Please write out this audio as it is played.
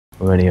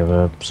or any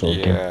other sort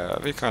of game? Yeah,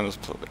 we kind of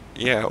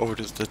over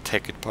the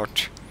tech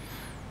part.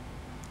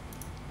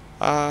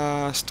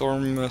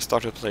 Storm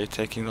started play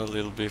taking a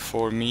little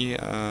before me,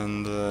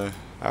 and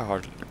I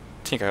hardly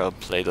think I had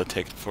played a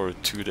tech for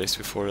 2 days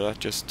before that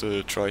just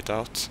to try it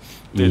out.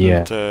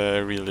 Yeah.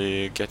 Didn't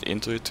really get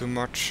into it too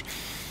much.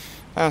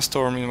 And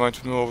Storm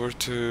invited me over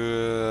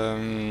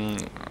to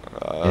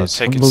It's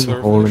take a it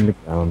little hole in server. the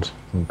ground.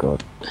 Oh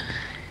god.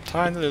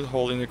 Tiny little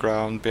hole in the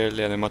ground,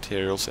 barely any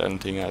materials,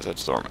 anything. I said,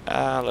 Storm,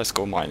 let's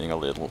go mining a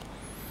little.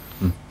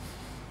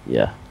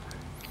 Yeah.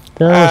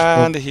 That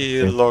was And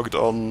he probably logged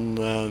on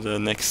the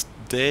next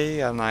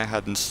day, and I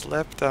hadn't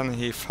slept, and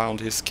he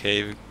found his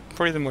cave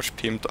pretty much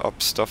pimped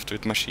up, stuffed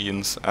with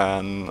machines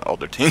and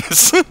other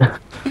things.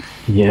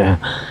 yeah.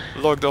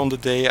 Logged on the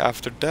day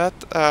after that,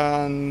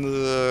 and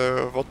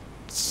what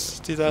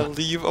did I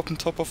leave up on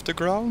top of the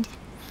ground?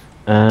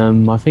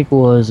 I think it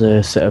was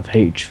a set of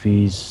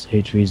HV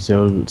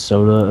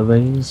solar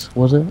arrays,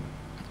 was it?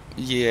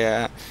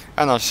 Yeah,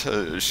 and a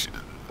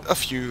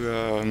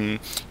few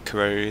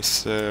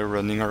queries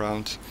running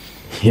around.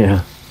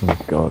 Yeah. Oh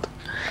god.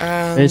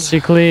 And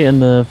Basically,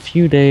 in a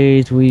few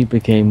days, we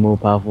became more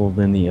powerful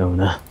than the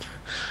owner.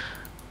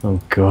 Oh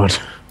god.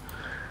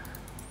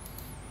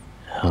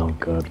 Oh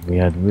god, we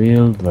had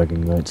real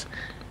bragging rights.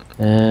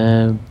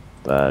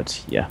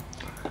 But yeah.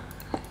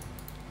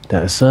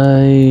 That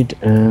aside,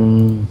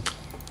 a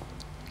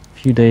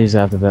few days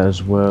after that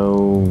as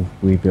well,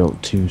 we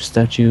built 2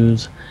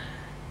 statues.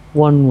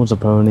 One was a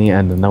pony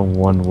and another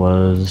one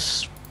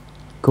was...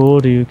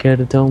 Core, do you care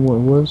to tell me what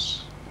it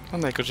was? a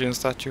nitrogen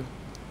statue.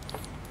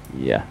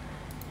 Yeah.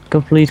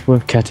 Complete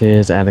with cat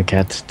ears and a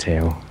cat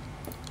tail.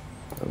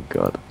 Oh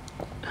god.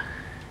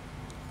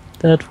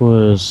 That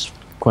was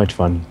quite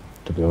fun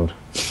to build.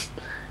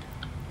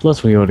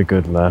 Plus we had a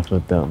good laugh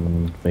at that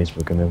on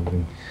Facebook and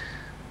everything.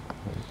 Oh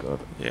god.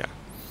 Yeah.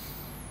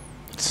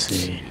 Let's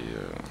see.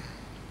 Yeah.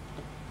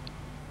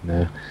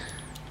 No.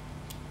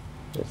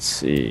 Let's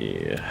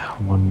see.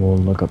 One more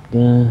log up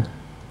there.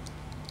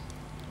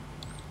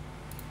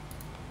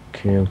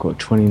 Okay, I've got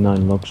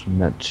 29 logs from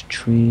that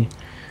tree.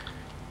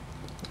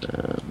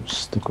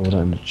 Stick all that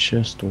in the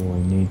chest, or I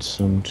need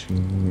some to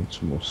make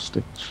some more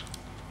sticks.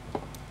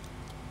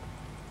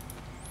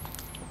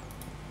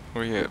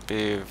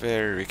 Be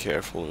very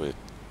careful with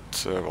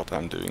what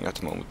I'm doing at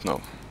the moment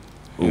now.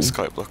 Ooh. In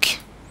skyblock.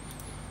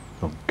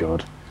 Oh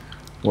god.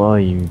 What are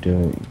you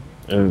doing?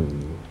 Oh.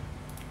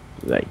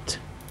 Right.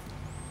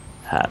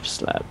 Half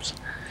slabs.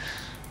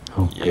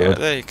 Oh Yeah, god.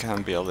 they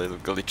can be a little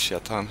glitchy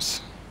at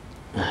times.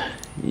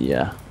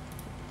 Yeah.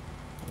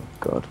 Oh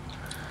god.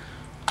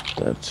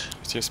 That.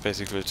 It's just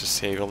basically to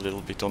save a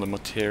little bit on the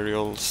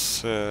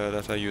materials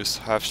that I use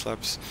half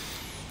slabs.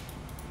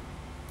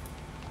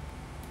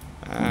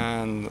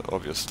 And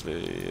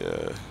obviously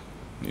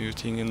new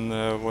thing in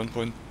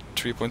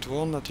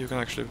 1.3.1 that you can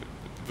actually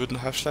wooden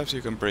half slabs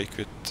you can break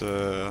with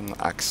an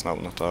axe now,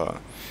 not a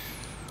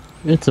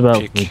It's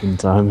about pick. making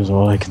time is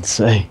all I can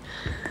say.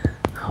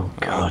 Oh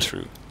god.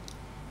 True.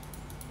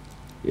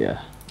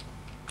 Yeah.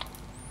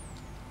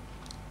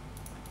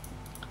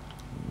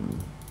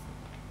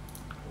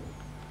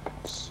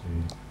 Let's see.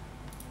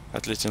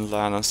 At least in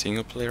LAN and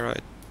single player, I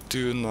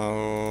do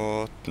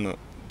not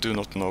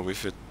know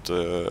if it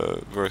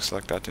works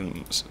like that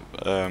in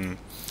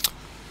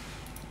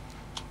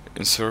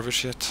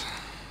servers yet.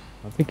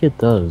 I think it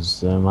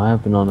does. I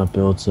have been on a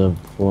build server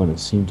before and it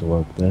seemed to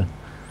work there.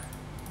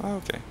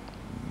 Okay.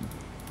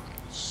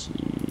 Let's see,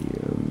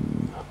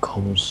 a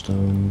Cobble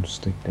Stone,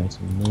 stick that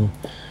in there.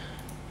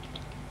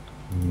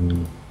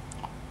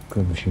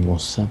 Grab a few more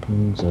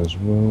saplings as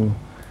well.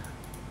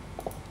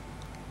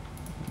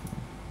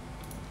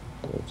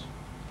 Good.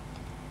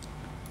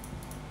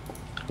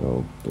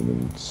 So,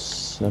 building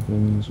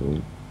saplings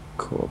will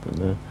go up in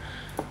there.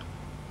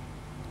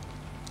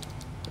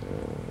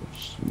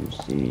 Just use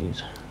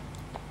these.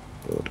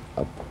 Build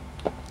up.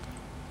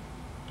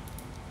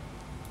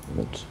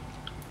 That.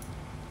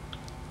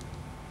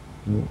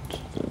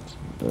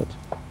 That.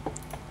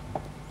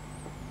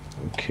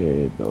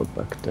 Okay, build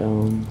back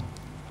down.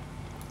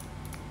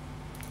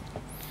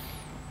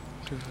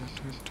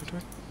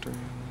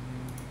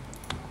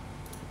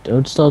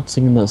 Don't start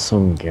singing that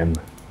song again.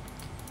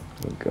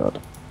 Oh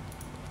god.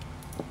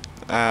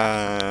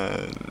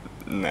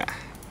 Nah,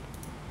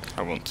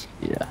 I won't.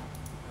 Yeah.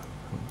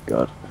 Oh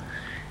god.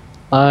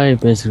 I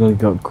basically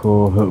got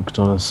Core hooked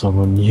on a song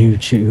on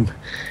YouTube.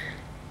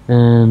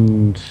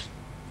 And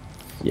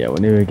yeah,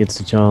 whenever he gets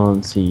a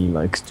chance, he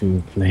likes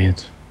to play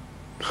it.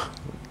 Oh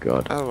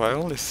god. Oh, I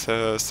only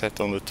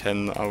set on the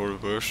 10-hour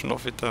version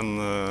of it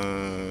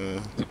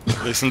and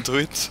listen to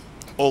it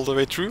all the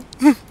way through.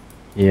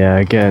 Yeah,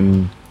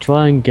 again,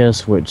 try and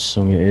guess which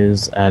song it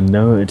is, and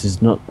no, it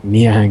is not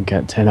Nia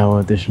Cat 10-hour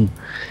edition.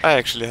 I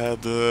actually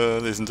had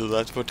listened to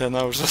that for 10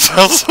 hours as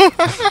well, so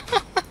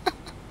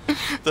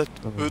that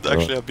would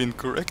actually have been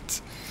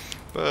correct.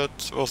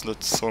 But wasn't that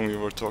the song we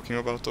were talking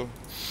about though?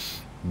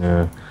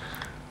 No.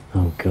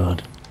 Oh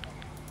god.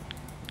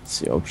 Let's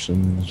see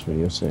options,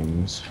 video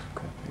settings,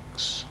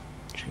 graphics.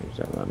 Change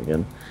that around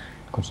again.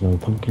 Got another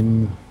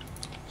pumpkin.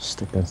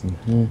 Stick that in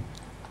here.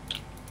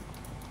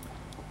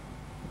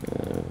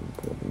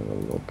 Got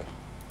another log.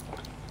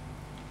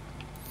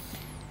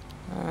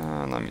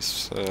 And I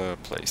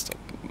misplaced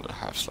that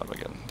half slab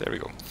again. There we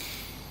go.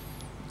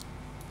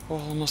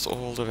 Almost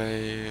all the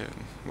way.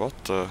 What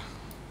the?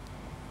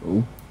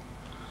 Oh.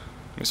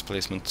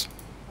 Misplacement.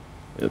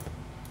 Yep.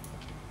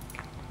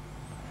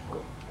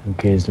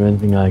 Okay, is there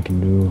anything I can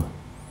do?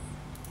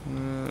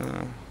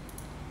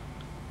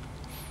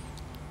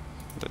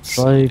 Let's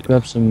Try see.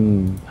 grab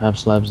some half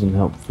slabs and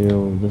help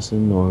fill this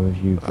in, or if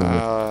you can.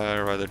 I'd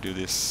rather do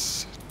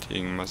this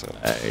thing myself.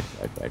 Right.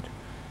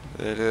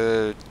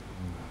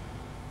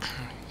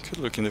 Could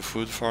look in the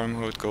food farm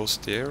how it goes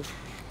there.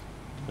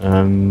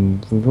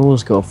 We've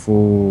almost got a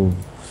full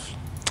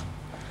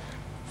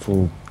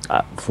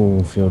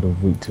field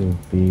of wheat to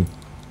be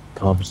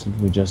harvested.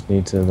 We just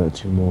need to let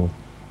 2 more.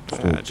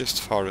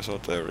 Just harvest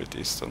out there it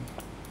is then.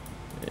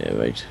 Yeah,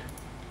 right.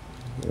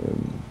 Oh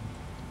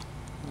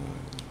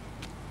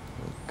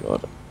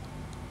God.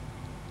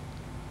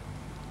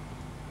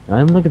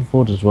 I'm looking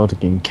forward as well to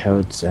getting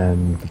carrots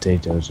and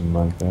potatoes in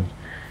Minecraft.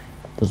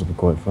 Those will be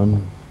quite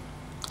fun.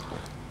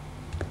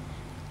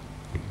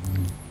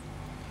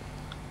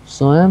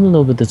 So I am a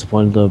little bit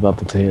disappointed though about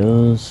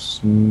potatoes.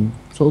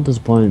 Sort of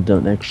disappointed they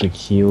don't actually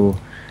heal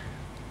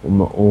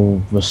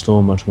or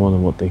restore much more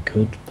than what they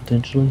could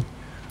potentially.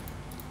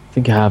 I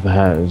think half a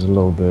hat is a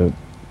little bit,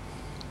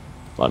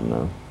 I don't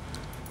know.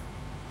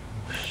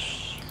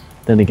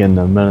 Then again,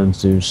 the melons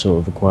do sort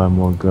of require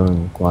more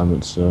growing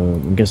requirements, so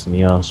I'm guessing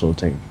they are sort of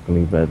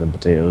technically better than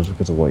potatoes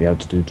because of what you have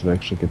to do to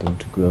actually get them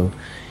to grow.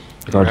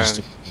 You can't just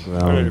stick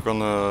them in the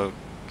ground.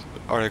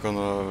 Are they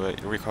gonna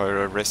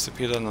require a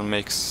recipe then and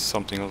make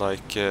something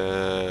like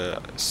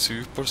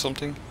soup or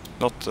something?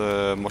 Not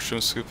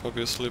mushroom soup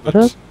obviously, but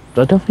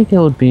I don't think it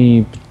would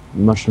be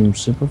mushroom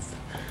soup.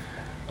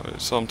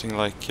 Something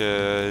like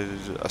a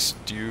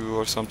stew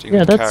or something, Yeah,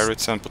 with that's...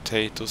 carrots and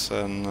potatoes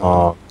and...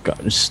 Oh god,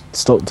 just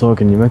stop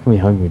talking, you're making me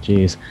hungry,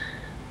 jeez.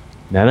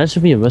 Now that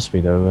should be a recipe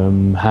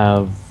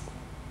though,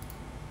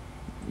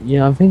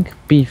 yeah, I think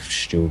beef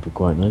stew would be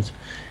quite nice.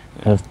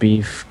 Yeah. Have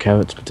beef,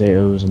 carrots,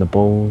 potatoes in a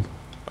bowl.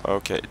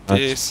 Okay,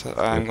 this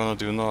I'm gonna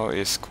do now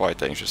is quite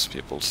dangerous,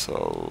 people,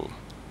 so...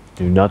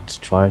 Do not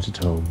try it at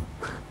home.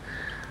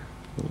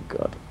 Oh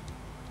god.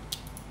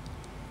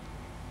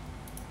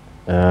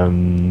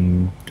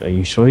 Are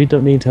you sure you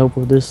don't need help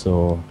with this,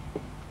 or...?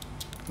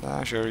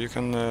 Nah, sure, you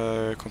can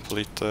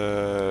complete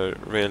the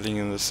railing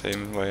in the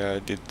same way I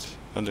did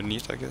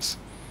underneath, I guess.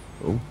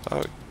 Oh.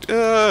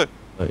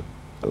 Wait.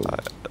 Oh.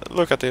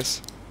 Look at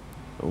this.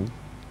 Oh.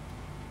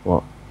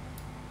 What?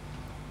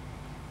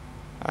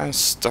 I'm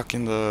stuck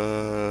in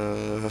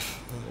the...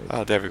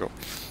 there we go.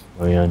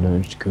 Oh yeah, I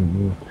noticed you couldn't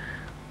move.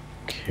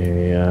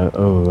 Okay,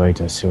 oh right,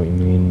 I see what you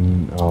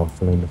mean. I'll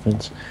fill in the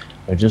fence.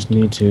 I just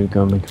need to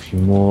go make a few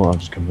more. I'll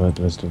just convert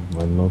the rest of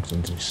my logs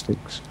into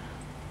sticks.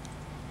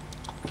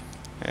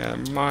 Yeah,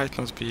 there might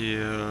not be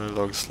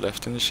logs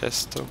left in the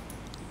chest though.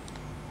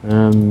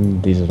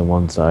 These are the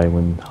ones I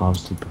went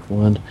harvested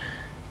beforehand.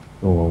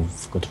 Oh, I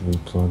forgot to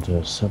replant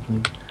a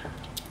sapling.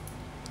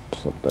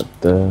 Plop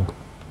that there.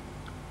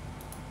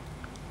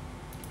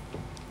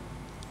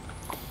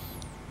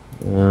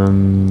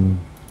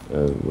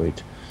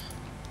 Wait.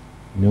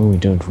 No, we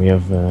don't. We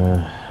have,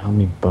 how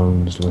many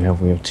bones do we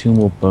have? We have 2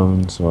 more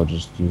bones, so I'll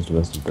just use the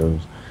rest of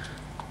those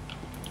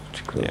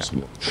to grow some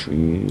more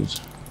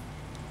trees.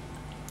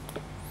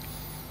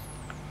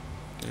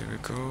 There we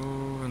go,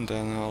 and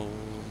then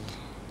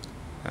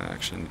I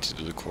actually need to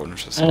do the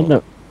corners as well.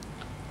 No.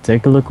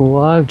 Take a look at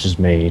what I've just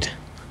made.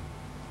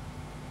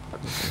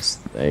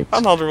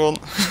 Another one!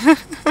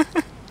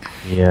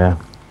 Yeah.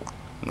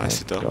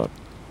 Nicely done. God.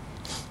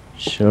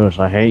 Sure,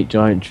 I hate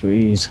giant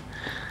trees.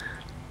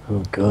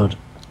 Oh god.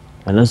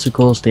 Unless of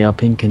course they are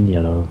pink and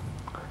yellow.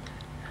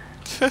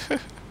 Oh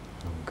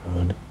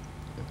god.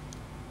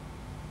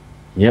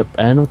 Yep,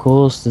 and of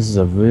course this is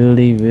a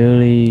really,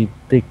 really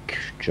big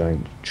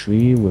giant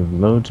tree with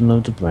loads and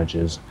loads of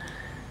branches.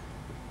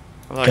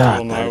 Like god,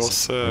 the one I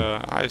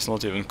was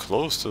not even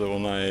close to the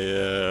one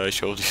I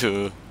showed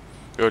you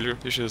earlier.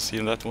 You should have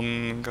seen that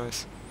one,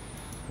 guys.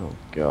 Oh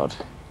god,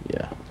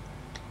 yeah.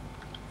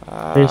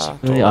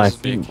 Basically,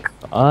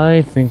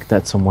 I think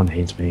that someone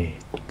hates me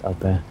out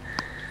there.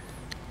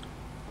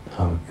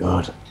 Oh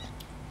god.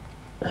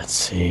 Let's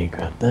see,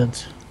 grab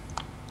that.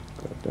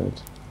 Grab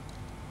that.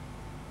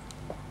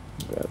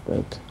 Grab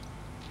that.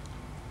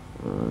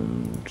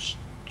 Just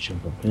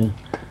jump up here.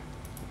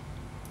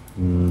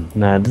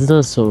 Nah, this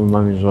does sort of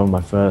remind me as well of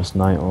my first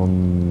night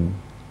on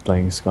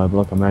playing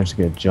Skyblock. I managed to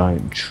get a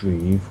giant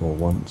tree for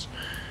once,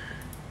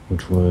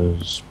 which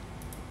was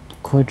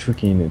quite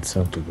tricky in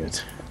itself to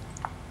get.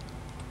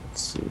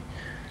 Let's see.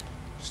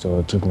 So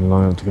it took me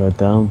long enough to go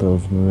down, but it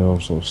was a real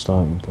sort of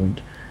starting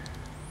point.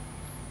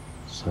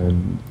 So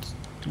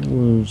it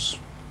was...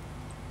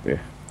 yeah.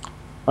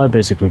 I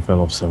basically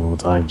fell off several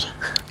times.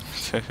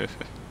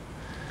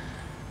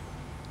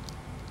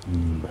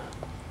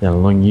 Yeah,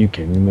 along you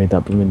came, we made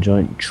that blooming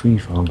giant tree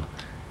farm.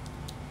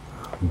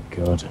 Oh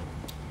god.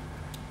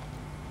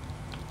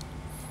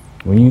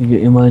 When you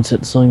get your mindset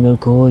to something though,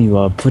 Core, you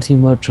are pretty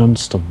much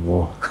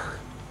unstoppable.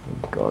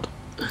 Oh god.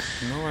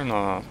 No, I'm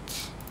not.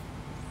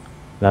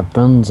 That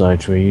bonsai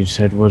tree you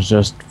said was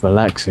just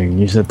relaxing.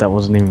 You said that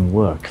wasn't even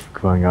work, for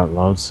crying out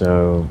loud,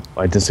 so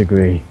I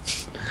disagree.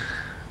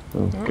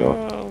 Oh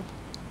god. Well,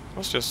 it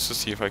was just to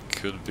see if I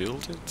could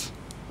build it.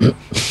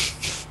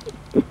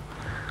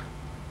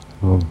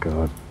 Oh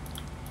god.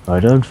 I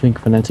don't think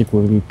Fnatic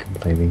will be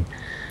complaining.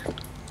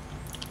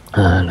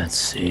 Let's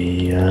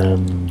see,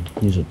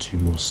 these are 2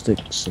 more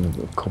sticks and a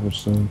bit of Cobble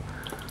Stone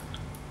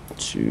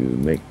to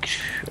make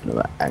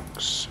another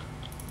axe.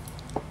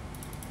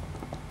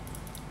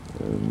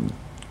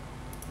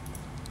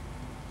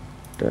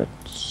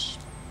 That's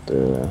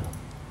the...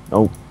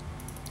 Oh!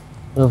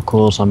 Of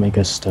course I'll make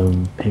a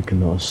stone pick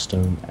and not a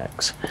stone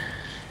axe.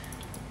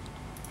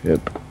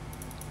 Yep.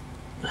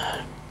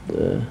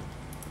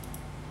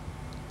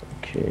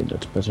 Okay,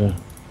 that's better.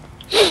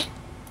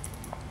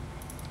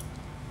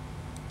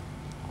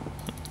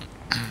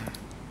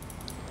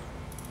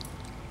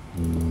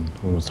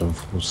 Almost have a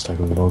full stack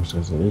of logs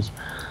as it is.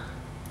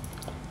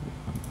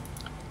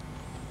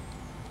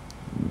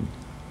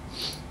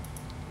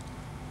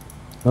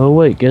 Oh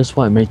wait, guess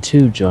what? I made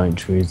 2 giant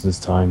trees this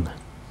time.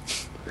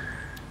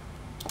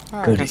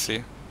 Ah, I Good. can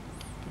see.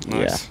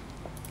 Nice.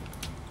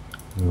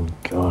 Yeah. Oh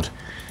god.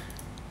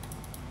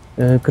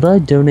 Could I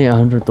donate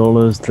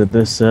 $100 to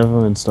this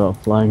server and start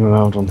flying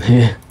around on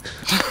here?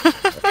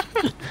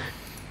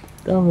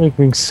 That'll make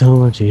things so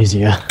much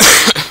easier.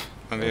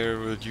 And where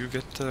would you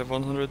get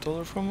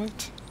 $100 from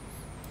it?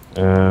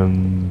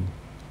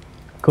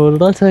 Cole,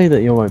 did I tell you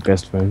that you're my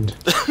best friend?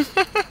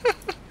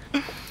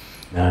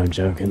 No, I'm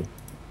joking.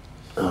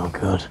 Oh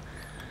god.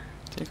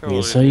 I think I You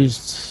get so already-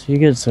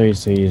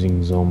 used to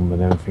using Zomb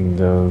and everything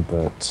though,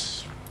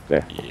 but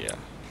yeah. Yeah.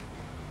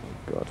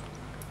 Oh god.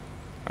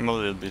 I'm a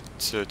little bit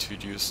too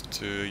used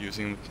to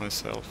using it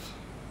myself.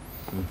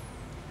 Oh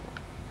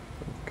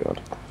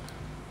god.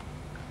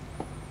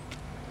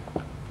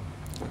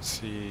 Let's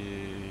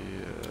see.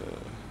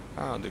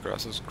 The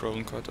grass has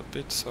grown quite a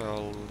bit, so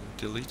I'll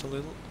delete a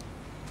little.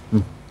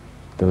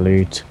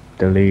 Delete,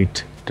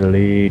 delete,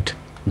 delete.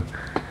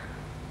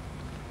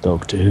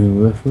 Doctor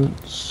Who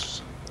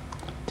reference.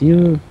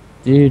 Did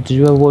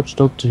you ever watch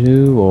Doctor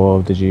Who,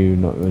 or did you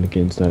not really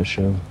get into that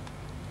show?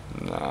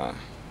 Nah,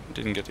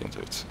 didn't get into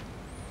it.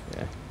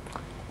 Yeah.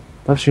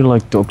 Perhaps you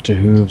like Doctor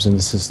Who's an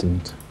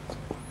assistant.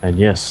 And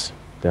yes,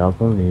 there are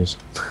ponies.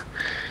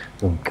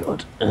 Oh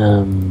god.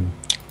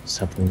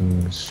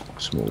 Saplings,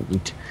 small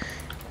wheat.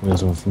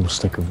 There's a full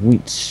stack of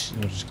wheat.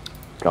 I'll just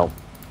go.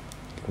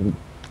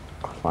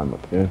 Climb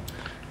up here.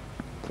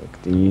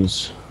 Take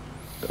these.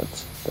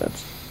 That.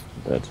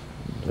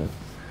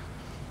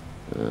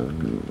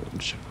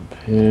 Check up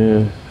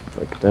here.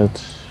 Like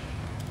that.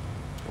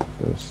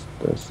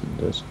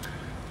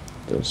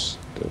 This.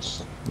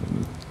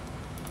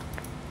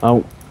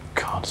 Oh,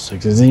 God's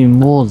sake, there's even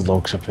more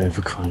logs up here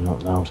for crying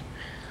out loud.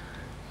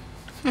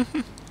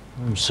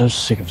 I'm so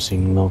sick of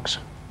seeing logs.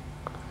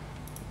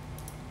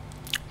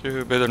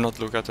 You better not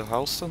look at the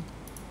house then.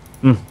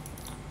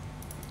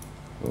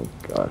 Oh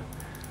god.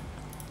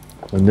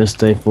 From this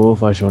day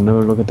forth, I shall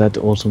never look at that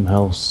awesome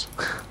house.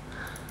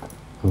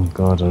 Oh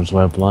god, I'll just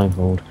wear a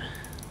blindfold.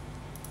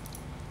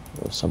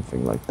 Or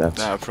something like that.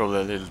 Nah, probably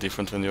a little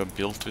different when you're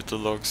built with the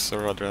logs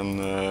rather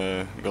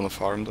than gonna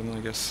farm them,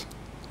 I guess.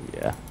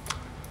 Yeah.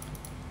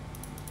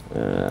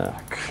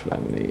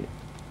 Calamity.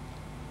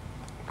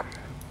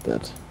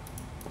 That.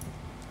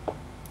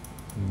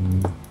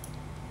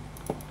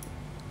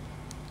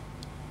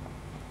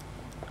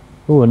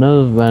 Oh,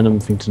 another random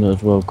thing to know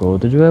as well, Cole.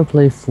 Did you ever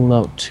play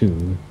Fallout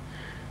 2?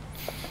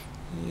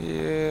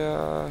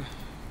 Yeah,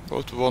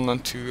 both 1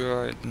 and 2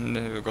 I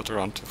never got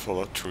around to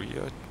Fallout 3,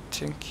 I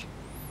think.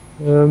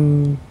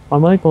 I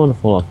might go on to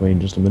Fallout 3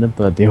 in just a minute,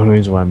 but the only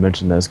reason why I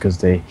mentioned that is because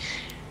they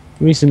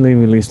recently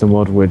released a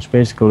mod which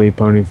basically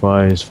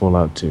ponifies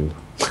Fallout 2.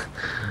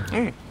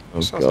 Oh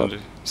god.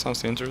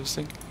 Sounds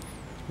interesting.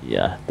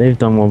 Yeah, they've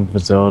done one for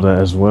Zelda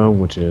as well,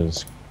 which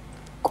is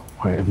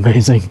quite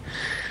amazing.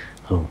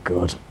 Oh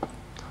god.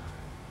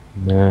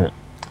 Nah,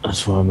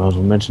 that's why I might as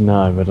well mention that.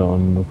 I read it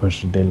on the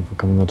question daily for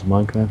coming onto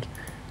Minecraft.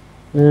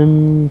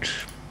 And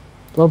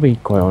I'll be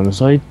quite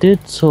honest, I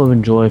did sort of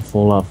enjoy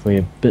Fallout 3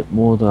 a bit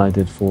more than I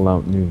did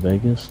Fallout New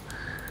Vegas.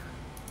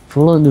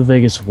 Fallout New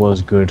Vegas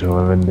was good,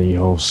 however, in the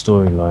whole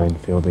storyline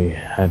feel they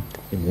had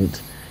in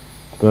it.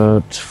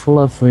 But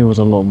Fallout 3 was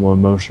a lot more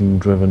emotion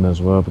driven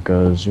as well,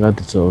 because you had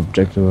the sort of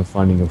objective of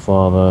finding your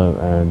father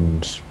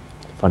and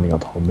finding out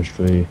the whole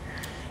mystery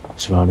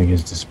surrounding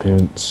his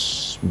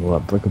disappearance, all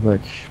that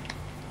bric-a-brac.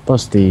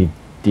 Plus the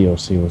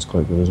DLC was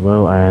quite good as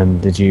well.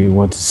 And did you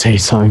want to say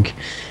something?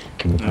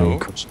 No.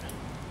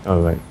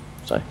 Oh right,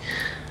 sorry.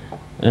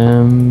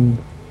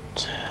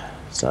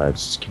 Sorry,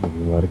 just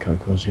keeping me right, I can't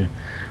cross here.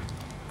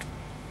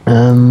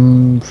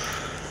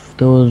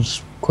 There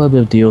was quite a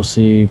bit of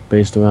DLC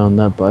based around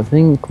that, but I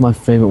think my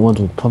favourite ones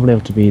would probably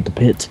have to be The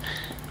Pit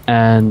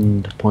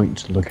and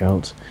Point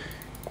Lookout.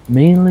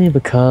 Mainly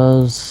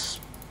because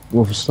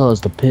Well, for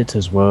starters, the pit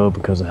as well,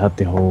 because it had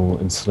the whole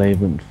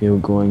enslavement feel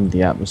going,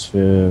 the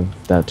atmosphere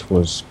that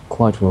was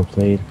quite well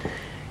played.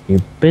 You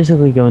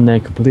basically go in there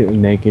completely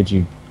naked,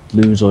 you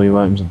lose all your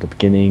items at the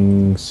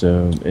beginning,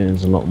 so it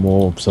is a lot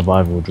more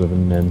survival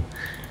driven than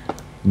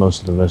most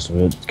of the rest of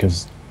it,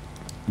 because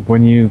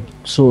when you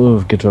sort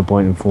of get to a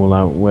point in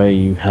Fallout where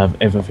you have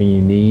everything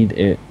you need,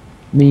 it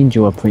means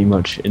you are pretty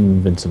much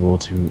invincible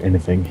to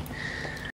anything.